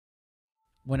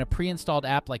When a pre-installed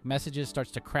app like Messages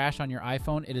starts to crash on your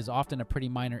iPhone, it is often a pretty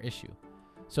minor issue.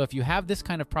 So if you have this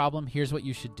kind of problem, here's what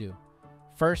you should do.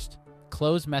 First,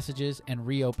 close Messages and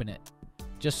reopen it.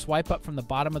 Just swipe up from the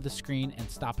bottom of the screen and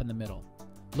stop in the middle.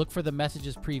 Look for the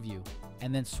Messages preview,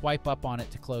 and then swipe up on it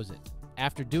to close it.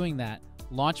 After doing that,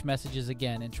 launch Messages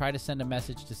again and try to send a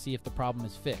message to see if the problem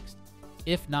is fixed.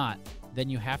 If not, then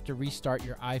you have to restart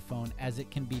your iPhone, as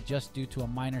it can be just due to a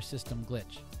minor system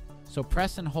glitch. So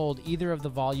press and hold either of the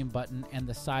volume button and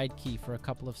the side key for a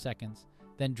couple of seconds,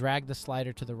 then drag the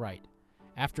slider to the right.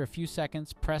 After a few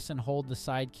seconds, press and hold the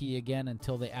side key again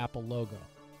until the Apple logo.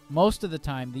 Most of the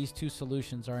time, these two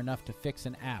solutions are enough to fix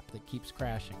an app that keeps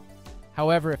crashing.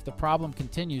 However, if the problem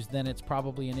continues, then it's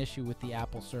probably an issue with the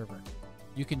Apple server.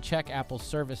 You can check Apple's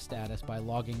service status by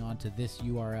logging on to this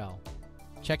URL.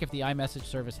 Check if the iMessage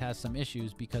service has some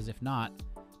issues, because if not,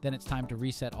 then it's time to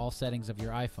reset all settings of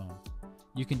your iPhone.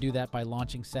 You can do that by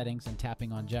launching Settings and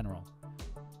tapping on General.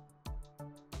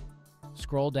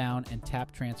 Scroll down and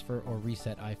tap Transfer or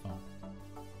Reset iPhone.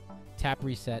 Tap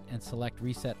Reset and select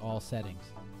Reset All Settings.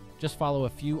 Just follow a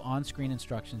few on-screen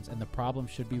instructions and the problem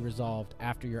should be resolved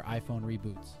after your iPhone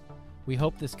reboots. We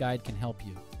hope this guide can help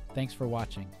you. Thanks for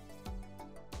watching.